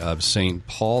solemnity of St.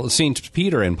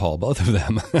 Peter and Paul, both of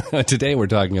them. Today we're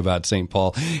talking about St.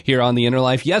 Paul here on The Inner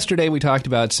Life. Yesterday we talked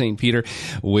about St. Peter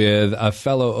with a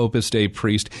fellow Opus Dei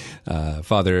priest,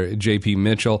 Father J.P.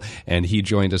 Mitchell, and he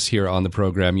joined us here on the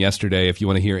program yesterday. If you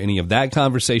want to hear any of that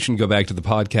conversation, go back to the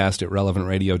podcast at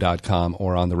relevantradio.com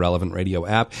or on the Relevant Radio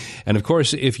app. And of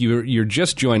course, if you're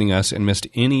just joining us and missed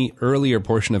any earlier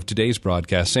portion of today's broadcast,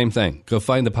 same thing. Go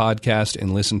find the podcast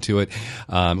and listen to it.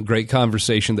 Great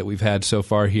conversation that we've had so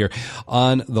far here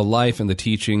on the life and the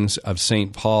teachings of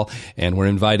St. Paul. And we're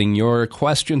inviting your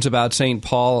questions about St.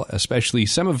 Paul, especially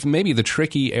some of maybe the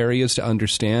tricky areas to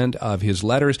understand of his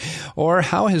letters, or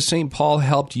how has St. Paul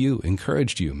helped you,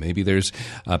 encouraged you? Maybe there's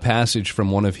a passage from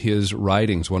one of his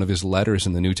writings, one of his letters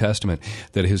in the New Testament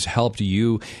that has helped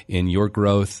you in your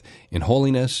growth in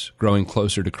holiness, growing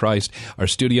closer to Christ. Our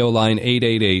studio line,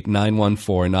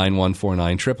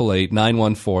 888-914-9149,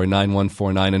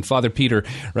 888-914-9149. And Father Peter,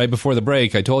 right before the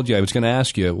break, I told you I was going to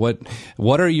ask you,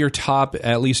 what are your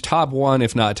at least top one,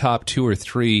 if not top two or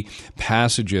three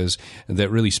passages that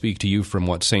really speak to you from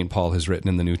what St. Paul has written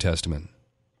in the New Testament?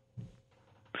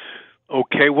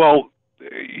 Okay, well,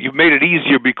 you made it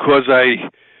easier because I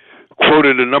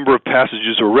quoted a number of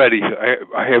passages already.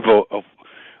 I have a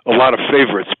lot of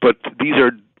favorites, but these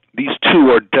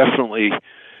two are definitely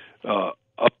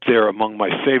up there among my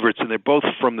favorites, and they're both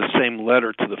from the same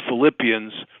letter to the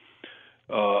Philippians.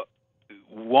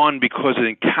 One, because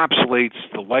it encapsulates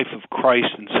the life of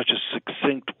Christ in such a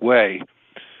succinct way,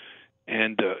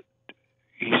 and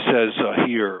he says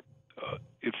here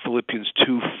in Philippians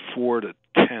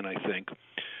 2:4-10, I think,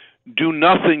 "Do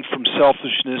nothing from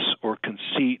selfishness or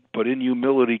conceit, but in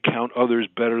humility count others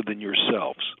better than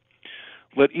yourselves.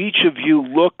 Let each of you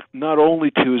look not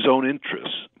only to his own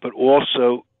interests, but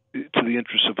also to the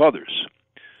interests of others.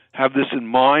 Have this in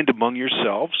mind among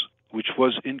yourselves, which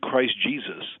was in Christ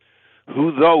Jesus,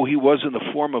 who, though he was in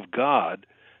the form of God,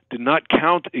 did not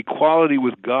count equality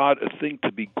with God a thing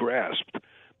to be grasped,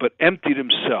 but emptied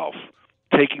himself,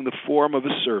 taking the form of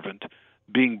a servant,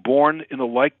 being born in the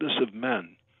likeness of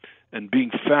men, and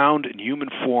being found in human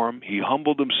form, he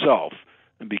humbled himself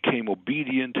and became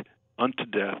obedient unto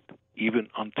death, even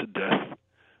unto death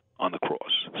on the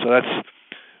cross." So that's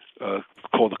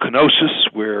called the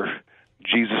kenosis, where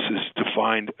Jesus is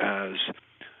defined as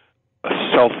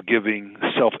a self-giving,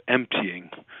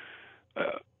 self-emptying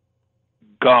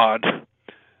God-man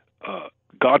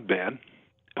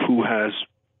who has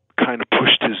kind of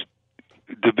pushed his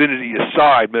divinity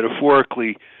aside,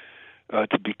 metaphorically,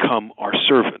 to become our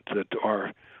servant, that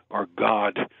our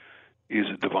God is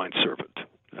a divine servant.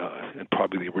 And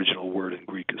probably the original word in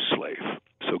Greek is slave.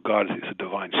 So God is a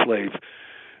divine slave,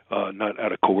 not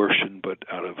out of coercion, but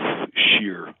out of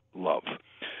sheer love.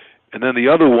 And then the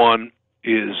other one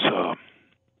is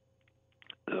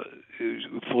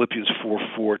Philippians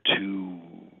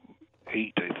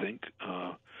 4:4-8, I think,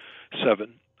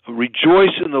 7.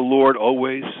 "Rejoice in the Lord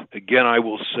always. Again, I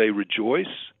will say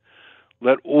rejoice.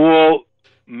 Let all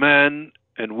men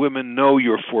and women know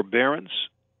your forbearance.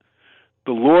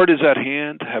 The Lord is at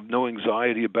hand. Have no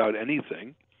anxiety about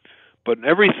anything, but in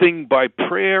everything by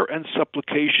prayer and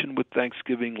supplication with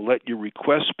thanksgiving, let your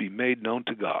requests be made known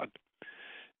to God.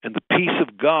 And the peace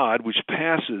of God, which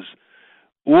passes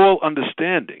all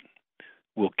understanding,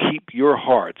 will keep your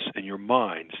hearts and your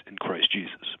minds in Christ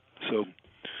Jesus." So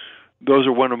those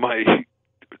are one of my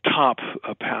top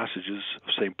passages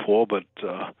of St. Paul, but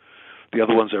the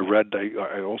other ones I read,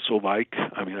 I also like.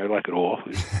 I mean, I like it all.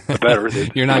 It's better.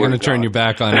 You're not going to turn your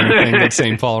back on anything that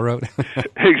St. Paul wrote?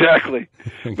 Exactly.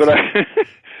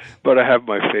 But I have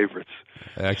my favorites.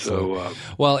 Excellent.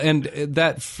 So, well, and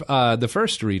that the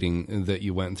first reading that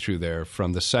you went through there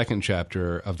from the second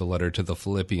chapter of the letter to the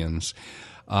Philippians,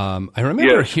 I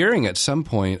remember hearing at some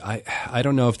point, I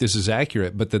don't know if this is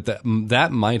accurate, but that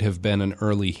might have been an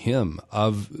early hymn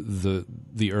of the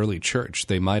early church.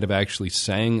 They might have actually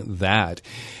sang that.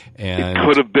 And it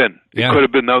could have been. It could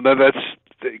have been. No,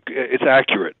 it's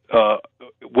accurate.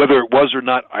 Whether it was or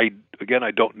not, I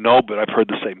don't know, but I've heard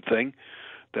the same thing,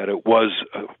 that it was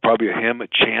probably a hymn, a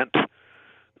chant,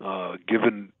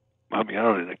 given, I don't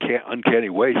know, in an uncanny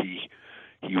way,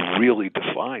 he really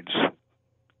defines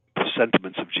the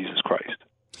sentiments of Jesus Christ,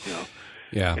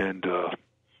 and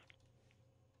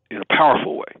in a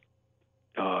powerful way.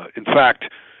 In fact,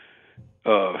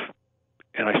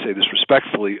 and I say this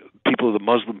respectfully, people of the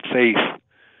Muslim faith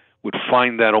would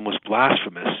find that almost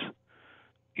blasphemous.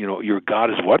 Your God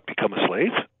is what? Become a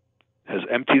slave? Has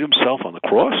emptied himself on the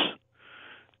cross?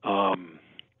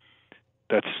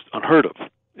 That's unheard of.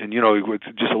 And,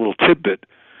 just a little tidbit,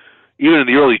 even in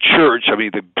the early church, I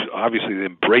mean, obviously they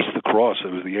embraced the cross.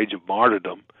 It was the age of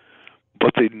martyrdom,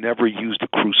 but they never used the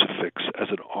crucifix as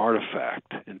an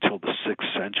artifact until the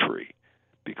 6th century,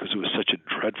 because it was such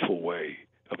a dreadful way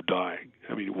of dying.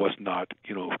 I mean, it was not,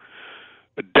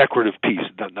 a decorative piece.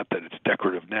 Not that it's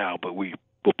decorative now, but we'll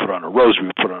put on a rosary,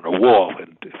 we'll put on a wall,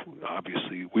 and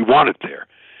obviously we want it there.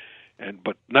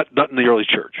 But not in the early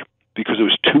church, because it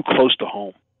was too close to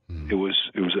home. It was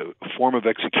a form of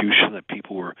execution that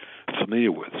people were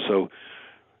familiar with. So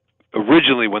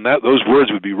originally, when those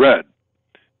words would be read,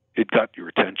 it got your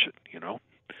attention.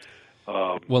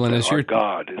 Well, and as our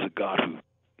God is a God who.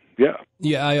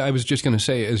 Yeah, I was just going to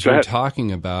say, as you're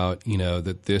talking about,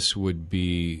 that this would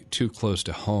be too close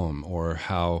to home, or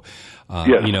how,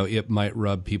 it might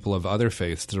rub people of other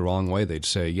faiths the wrong way. They'd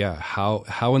say,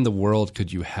 how in the world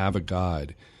could you have a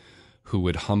God who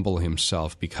would humble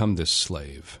himself, become this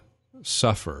slave,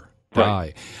 suffer,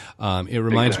 die? It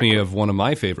reminds me of one of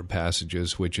my favorite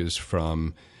passages, which is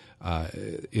from,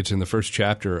 it's in the first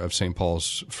chapter of St.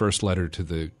 Paul's first letter to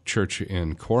the church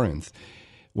in Corinth,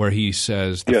 where he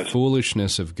says, the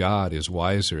foolishness of God is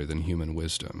wiser than human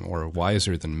wisdom, or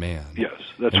wiser than man. Yes,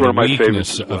 that's one of my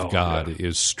favorites. The weakness of God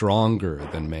is stronger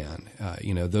than man.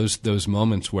 Those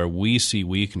moments where we see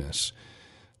weakness,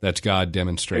 that's God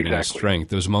demonstrating His strength.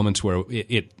 Those moments where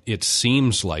it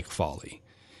seems like folly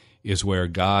is where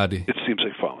God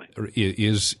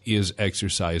is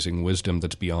exercising wisdom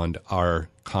that's beyond our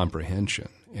comprehension.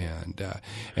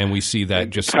 And we see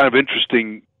that It's kind of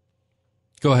interesting.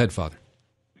 Go ahead, Father.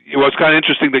 Well, it's kind of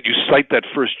interesting that you cite that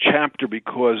first chapter,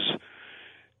 because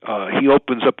he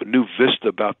opens up a new vista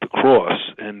about the cross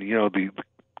and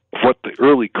what the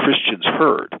early Christians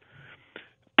heard.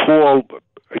 Paul,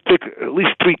 I think at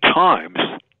least 3 times,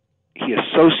 he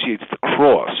associates the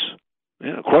cross.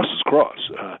 Cross is cross,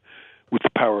 with the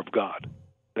power of God.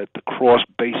 That the cross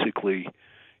basically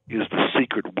is the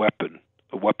secret weapon,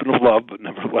 a weapon of love, but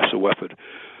nevertheless a weapon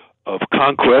of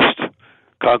conquest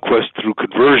through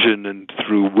conversion and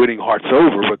through winning hearts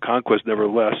over, but conquest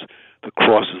nevertheless. The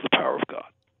cross is the power of God.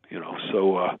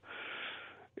 So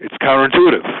it's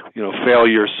counterintuitive.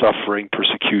 Failure, suffering,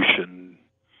 persecution,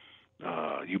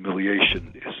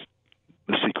 humiliation is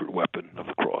the secret weapon of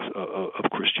the cross, of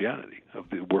Christianity, of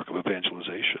the work of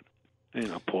evangelization.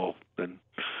 Paul then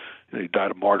he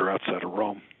died a martyr outside of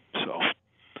Rome. So,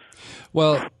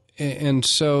 well. And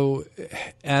so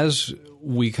as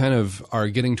we kind of are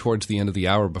getting towards the end of the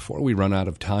hour before we run out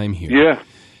of time here,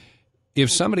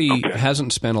 if somebody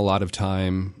hasn't spent a lot of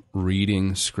time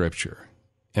reading Scripture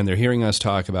and they're hearing us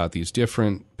talk about these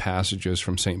different passages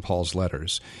from St. Paul's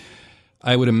letters,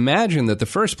 I would imagine that the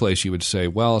first place you would say,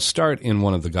 well, start in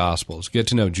one of the Gospels, get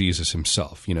to know Jesus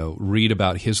himself, read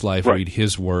about his life, read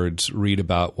his words, read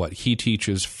about what he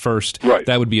teaches first.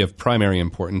 That would be of primary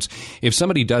importance. If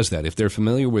somebody does that, if they're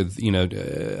familiar with,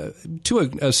 to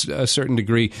a certain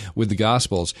degree with the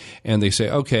Gospels, and they say,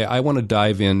 okay, I want to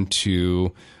dive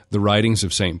into the writings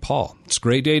of St. Paul. It's a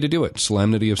great day to do it,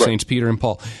 Solemnity of Saints Peter and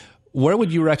Paul. Where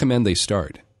would you recommend they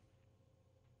start?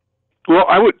 Well,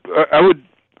 I would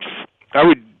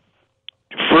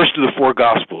first do the 4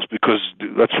 Gospels, because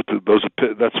that's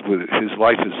what his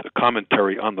life is, a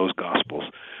commentary on those Gospels.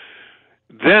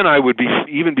 Then I would be,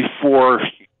 even before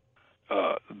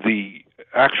the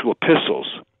actual epistles,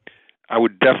 I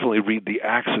would definitely read the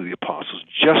Acts of the Apostles,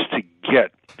 just to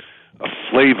get a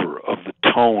flavor of the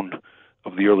tone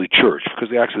of the early church, because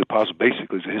the Acts of the Apostles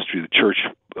basically is a history of the church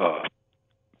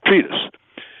treatise.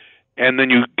 And then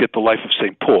you get the life of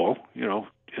St. Paul,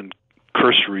 in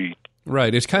cursory.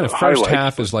 Right. It's kind of first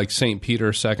half is like St.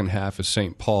 Peter, second half is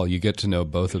St. Paul. You get to know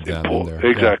both of them in there.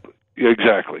 Exactly. Yeah.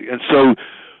 Exactly. And so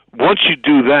once you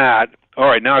do that, all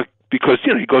right, now, because,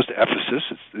 he goes to Ephesus,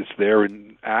 it's there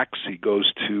in Acts, he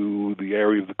goes to the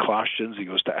area of the Colossians, he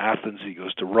goes to Athens, he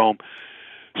goes to Rome.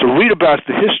 So read about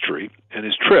the history and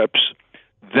his trips,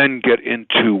 then get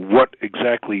into what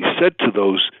exactly he said to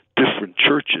those different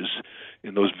churches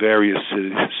in those various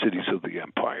cities of the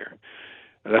empire.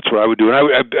 And that's what I would do. And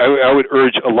I would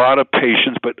urge a lot of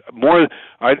patience, but more,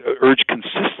 I'd urge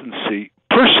consistency.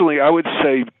 Personally, I would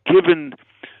say, given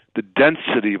the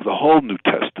density of the whole New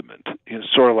Testament,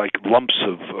 sort of like lumps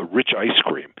of rich ice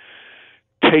cream,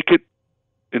 take it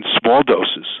in small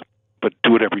doses, but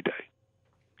do it every day.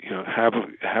 Have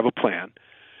a plan.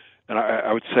 And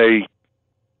I would say,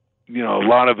 a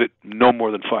lot of it, no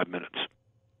more than 5 minutes.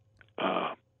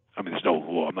 There's no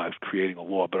law. I'm not creating a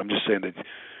law, but I'm just saying that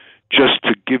just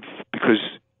to give, because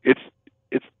it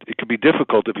can be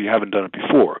difficult if you haven't done it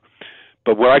before.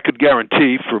 But what I could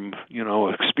guarantee from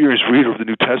an experienced reader of the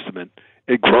New Testament,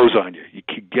 it grows on you. You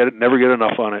can never get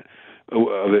enough of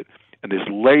it, And there's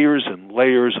layers and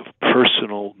layers of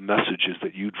personal messages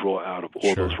that you draw out of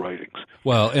all those writings.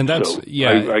 Well, and that's, so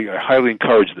I highly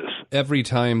encourage this. Every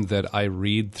time that I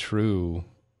read through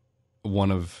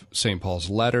one of St. Paul's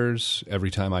letters, every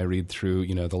time I read through,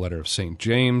 the letter of St.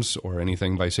 James or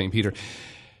anything by St. Peter,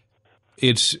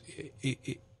 it's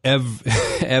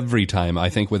every time, I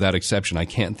think without exception, I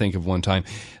can't think of one time,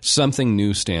 something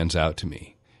new stands out to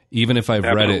me. Even if I've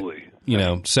read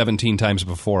it, 17 times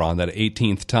before, on that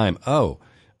 18th time, oh,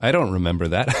 I don't remember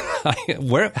that.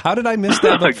 How did I miss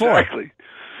that before? Exactly.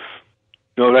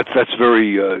 No, that's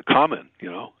very common,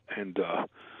 and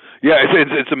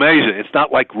it's amazing. It's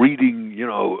not like reading,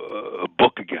 a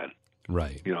book again.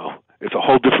 Right. It's a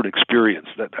whole different experience.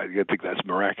 That I think that's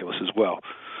miraculous as well.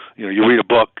 You read a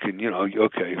book and,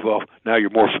 okay, well, now you're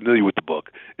more familiar with the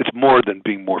book. It's more than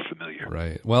being more familiar.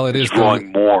 Right. Well, it's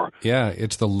drawing more. Yeah,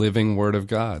 it's the living Word of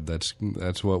God. That's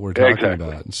what we're talking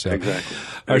about. So, exactly.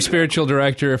 Our spiritual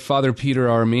director, Father Peter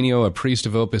Armenio, a priest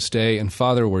of Opus Dei. And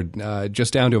Father, we're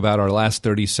just down to about our last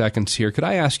 30 seconds here. Could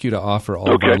I ask you to offer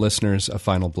all of our listeners a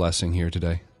final blessing here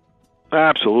today?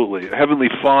 Absolutely. Heavenly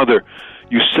Father,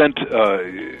 you sent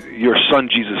your Son,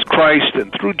 Jesus Christ,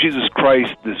 and through Jesus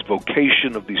Christ, this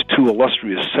vocation of these two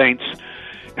illustrious saints,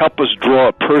 help us draw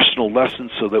a personal lesson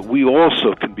so that we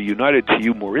also can be united to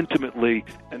you more intimately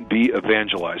and be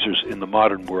evangelizers in the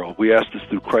modern world. We ask this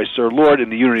through Christ our Lord, in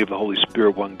the unity of the Holy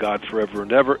Spirit, one God, forever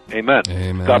and ever. Amen.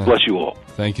 Amen. God bless you all.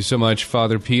 Thank you so much,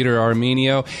 Father Peter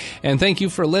Armenio. And thank you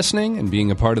for listening and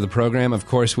being a part of the program. Of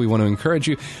course, we want to encourage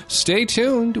you, stay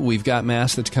tuned. We've got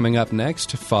Mass that's coming up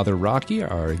next. Father Rocky,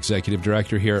 our executive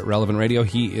director here at Relevant Radio,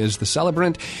 he is the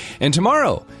celebrant. And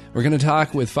tomorrow, we're going to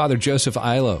talk with Father Joseph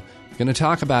Ilo. We're going to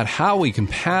talk about how we can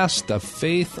pass the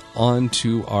faith on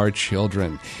to our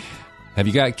children. Have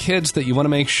you got kids that you want to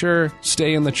make sure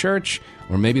stay in the church,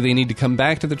 or maybe they need to come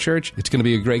back to the church? It's going to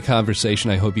be a great conversation.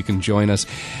 I hope you can join us.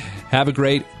 Have a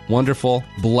great, wonderful,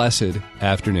 blessed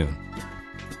afternoon.